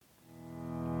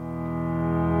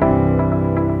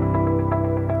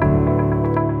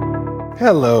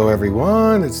Hello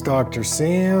everyone, it's Dr.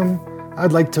 Sam.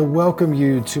 I'd like to welcome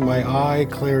you to my Eye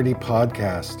Clarity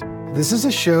podcast. This is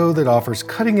a show that offers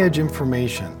cutting-edge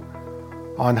information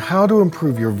on how to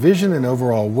improve your vision and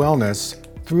overall wellness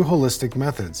through holistic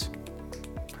methods.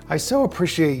 I so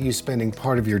appreciate you spending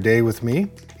part of your day with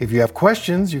me. If you have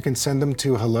questions, you can send them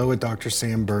to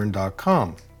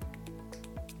hello@drsamberne.com.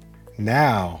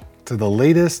 Now, to the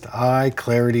latest Eye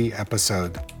Clarity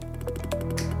episode.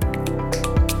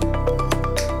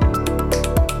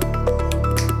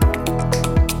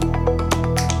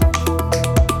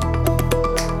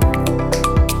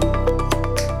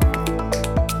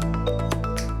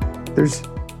 There's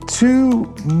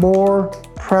two more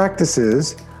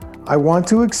practices I want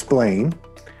to explain.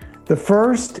 The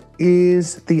first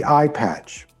is the eye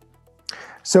patch.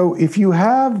 So if you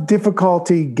have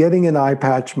difficulty getting an eye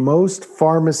patch, most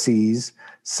pharmacies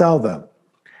sell them.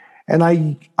 And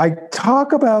I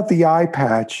talk about the eye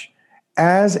patch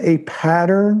as a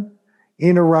pattern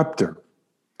interrupter.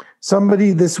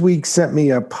 Somebody this week sent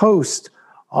me a post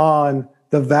on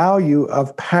the value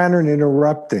of pattern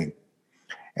interrupting.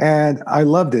 And I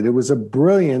loved it. It was a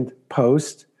brilliant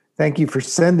post. Thank you for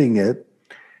sending it.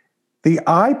 The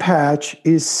eye patch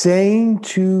is saying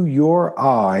to your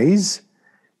eyes,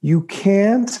 you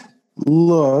can't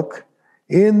look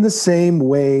in the same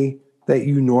way that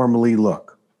you normally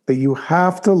look, that you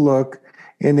have to look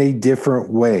in a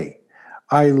different way.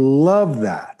 I love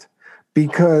that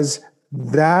because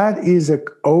that is an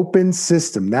open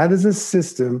system. That is a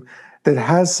system that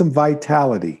has some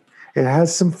vitality. It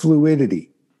has some fluidity.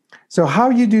 So how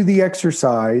you do the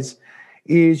exercise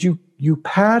is you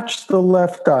patch the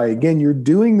left eye. Again, you're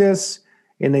doing this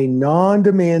in a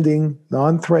non-demanding,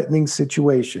 non-threatening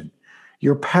situation.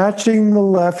 You're patching the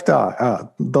left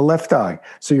eye.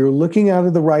 So you're looking out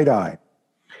of the right eye.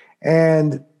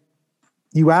 And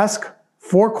you ask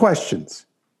 4 questions.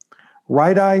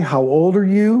 Right eye, how old are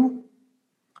you?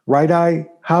 Right eye,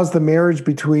 how's the marriage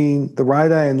between the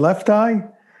right eye and left eye?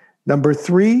 Number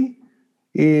 3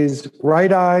 is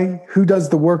right eye, who does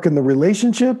the work in the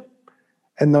relationship?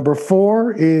 And number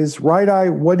 4 is right eye,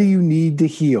 what do you need to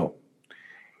heal?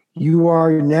 You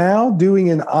are now doing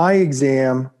an eye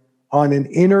exam on an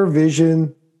inner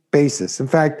vision basis. In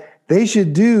fact, they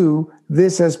should do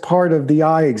this as part of the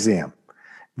eye exam.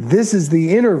 This is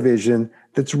the inner vision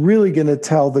that's really going to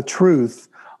tell the truth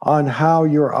on how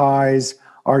your eyes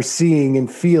are seeing and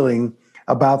feeling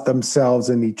about themselves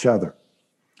and each other.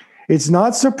 It's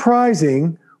not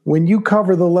surprising when you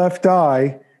cover the left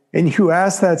eye and you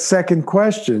ask that second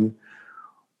question,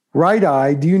 right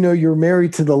eye, do you know you're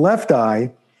married to the left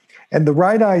eye? And the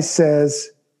right eye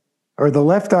says, or the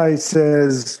left eye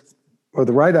says, or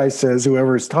the right eye says,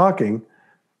 whoever is talking,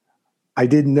 I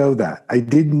didn't know that. I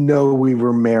didn't know we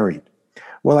were married.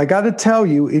 Well, I got to tell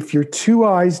you, if your two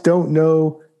eyes don't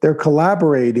know they're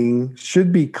collaborating,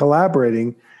 should be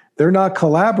collaborating, they're not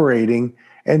collaborating.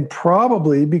 And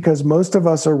probably because most of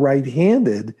us are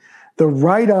right-handed, the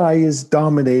right eye is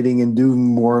dominating and doing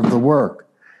more of the work.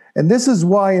 And this is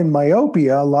why in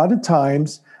myopia, a lot of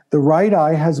times, the right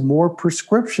eye has more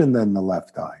prescription than the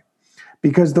left eye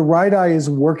because the right eye is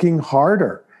working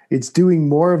harder. It's doing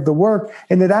more of the work,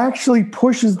 and it actually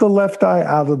pushes the left eye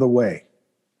out of the way.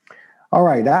 All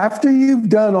right, after you've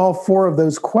done all 4 of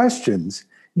those questions,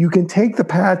 you can take the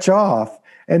patch off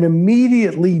and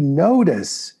immediately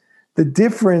notice the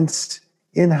difference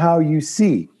in how you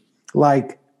see,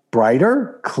 like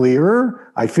brighter, clearer,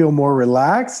 I feel more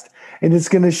relaxed, and it's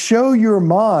going to show your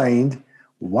mind,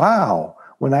 wow,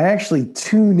 when I actually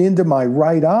tune into my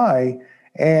right eye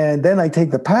and then I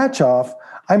take the patch off,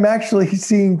 I'm actually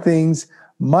seeing things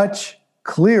much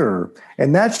clearer.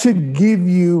 And that should give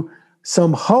you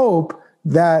some hope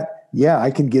that, yeah, I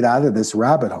can get out of this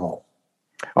rabbit hole.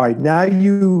 All right, now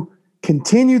you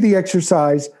continue the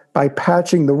exercise by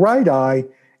patching the right eye,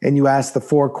 and you ask the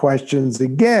 4 questions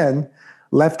again.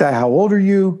 Left eye, how old are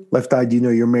you? Left eye, do you know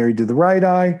you're married to the right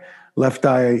eye? Left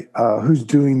eye, who's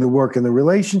doing the work in the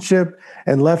relationship?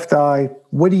 And left eye,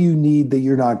 what do you need that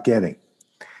you're not getting?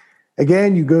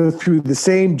 Again, you go through the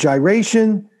same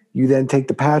gyration. You then take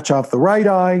the patch off the right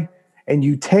eye, and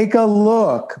you take a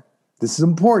look. This is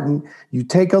important. You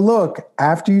take a look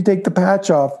after you take the patch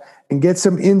off and get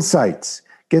some insights,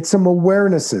 get some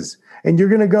awarenesses. And you're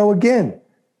going to go again.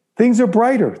 Things are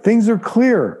brighter. Things are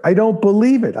clearer. I don't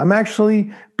believe it. I'm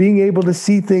actually being able to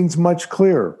see things much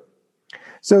clearer.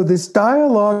 So this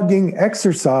dialoguing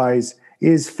exercise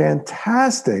is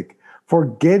fantastic for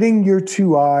getting your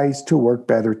 2 eyes to work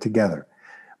better together.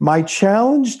 My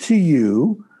challenge to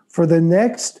you for the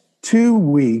next 2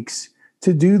 weeks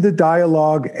to do the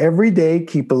dialogue every day,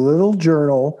 keep a little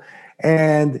journal,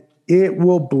 and it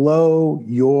will blow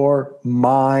your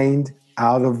mind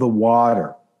out of the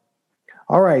water.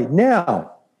 All right,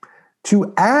 now,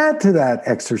 to add to that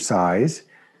exercise,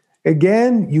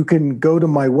 again, you can go to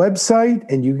my website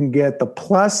and you can get the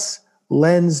plus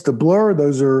lens to blur.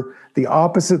 Those are the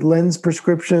opposite lens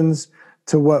prescriptions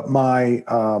to what my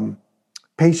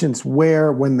patients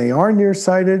wear when they are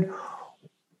nearsighted.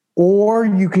 Or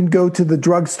you can go to the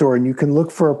drugstore and you can look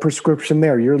for a prescription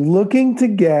there. You're looking to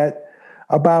get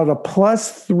about a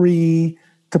 +3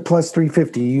 to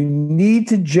 +350. You need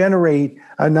to generate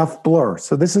enough blur.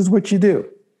 So this is what you do.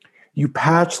 You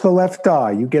patch the left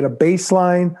eye. You get a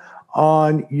baseline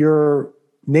on your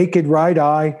naked right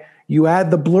eye. You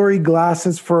add the blurry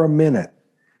glasses for a minute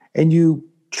and you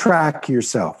track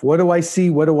yourself. What do I see?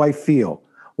 What do I feel?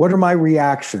 What are my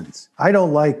reactions? I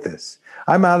don't like this.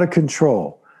 I'm out of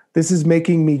control. This is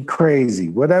making me crazy.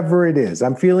 Whatever it is,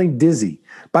 I'm feeling dizzy.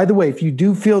 By the way, if you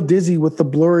do feel dizzy with the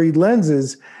blurry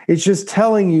lenses, it's just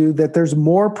telling you that there's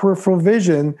more peripheral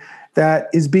vision that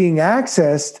is being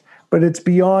accessed, but it's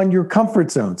beyond your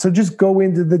comfort zone. So just go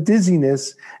into the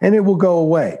dizziness and it will go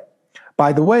away.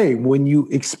 By the way, when you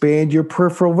expand your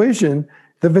peripheral vision,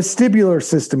 the vestibular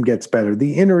system gets better,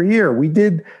 the inner ear. We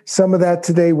did some of that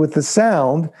today with the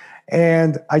sound.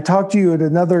 And I talked to you at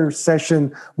another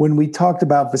session when we talked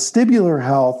about vestibular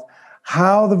health,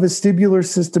 how the vestibular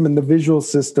system and the visual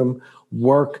system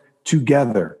work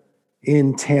together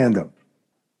in tandem.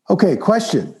 Okay,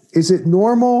 question. Is it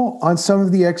normal on some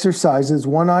of the exercises,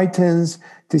 one eye tends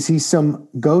to see some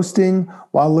ghosting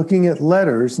while looking at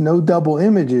letters, no double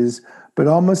images, but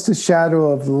almost a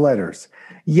shadow of the letters?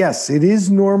 Yes, it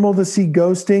is normal to see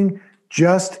ghosting.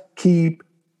 Just keep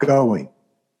going.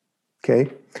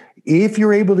 Okay? If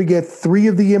you're able to get 3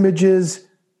 of the images,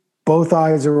 both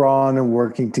eyes are on and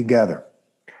working together.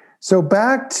 So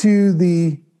back to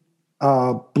the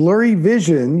blurry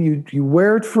vision, you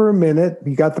wear it for a minute,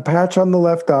 you got the patch on the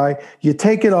left eye, you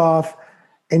take it off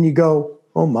and you go,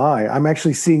 oh my, I'm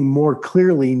actually seeing more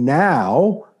clearly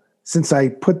now since I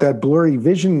put that blurry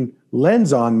vision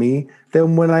lens on me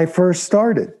than when I first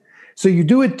started. So you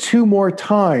do it 2 more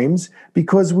times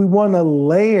because we want to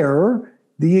layer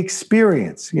the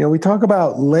experience. You know, we talk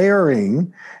about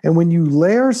layering, and when you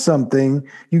layer something,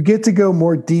 you get to go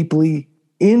more deeply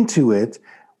into it,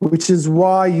 which is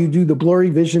why you do the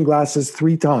blurry vision glasses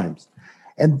 3 times.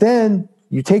 And then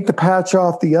you take the patch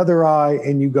off the other eye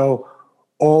and you go,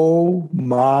 oh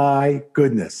my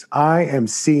goodness, I am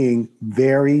seeing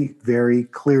very, very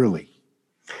clearly.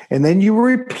 And then you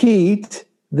repeat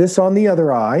this on the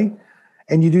other eye,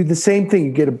 and you do the same thing.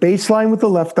 You get a baseline with the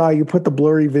left eye, you put the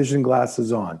blurry vision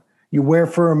glasses on. You wear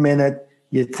for a minute,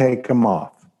 you take them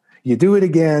off. You do it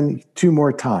again 2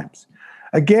 more times.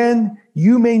 Again,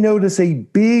 you may notice a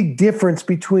big difference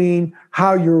between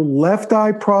how your left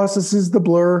eye processes the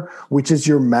blur, which is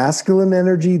your masculine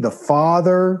energy, the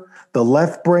father, the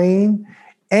left brain,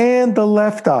 and the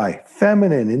left eye,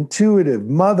 feminine, intuitive,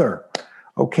 mother,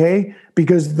 okay?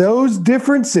 Because those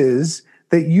differences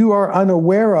that you are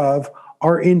unaware of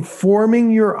are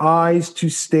informing your eyes to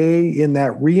stay in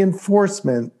that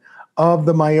reinforcement of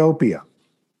the myopia.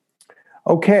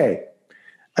 Okay,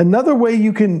 another way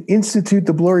you can institute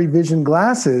the blurry vision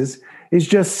glasses is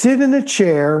just sit in a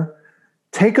chair,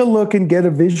 take a look and get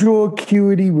a visual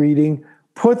acuity reading,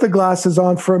 put the glasses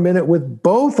on for a minute with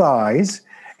both eyes,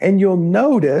 and you'll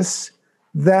notice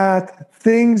that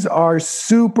things are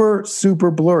super, super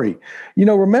blurry. You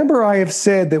know, remember I have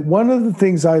said that one of the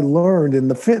things I learned in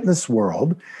the fitness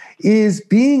world is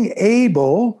being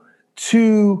able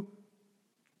to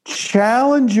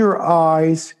challenge your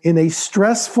eyes in a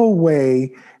stressful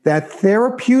way that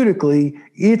therapeutically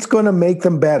it's going to make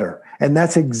them better. And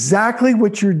that's exactly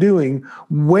what you're doing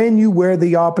when you wear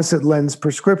the opposite lens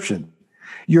prescription.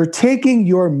 You're taking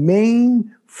your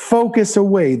main focus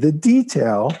away, the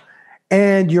detail,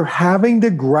 and you're having to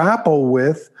grapple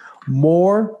with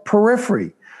more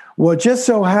periphery. Well, it just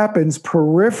so happens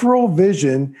peripheral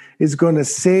vision is going to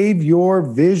save your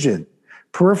vision.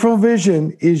 Peripheral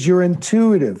vision is your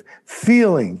intuitive,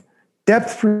 feeling,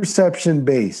 depth perception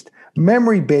based,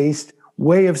 memory based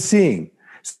way of seeing.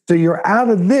 So you're out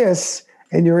of this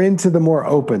and you're into the more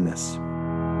openness.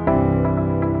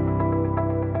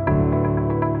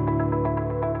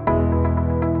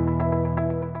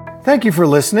 Thank you for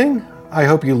listening. I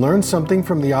hope you learned something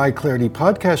from the Eye Clarity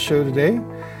Podcast show today.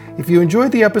 If you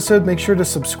enjoyed the episode, make sure to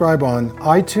subscribe on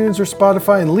iTunes or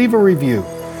Spotify and leave a review.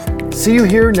 See you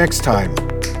here next time.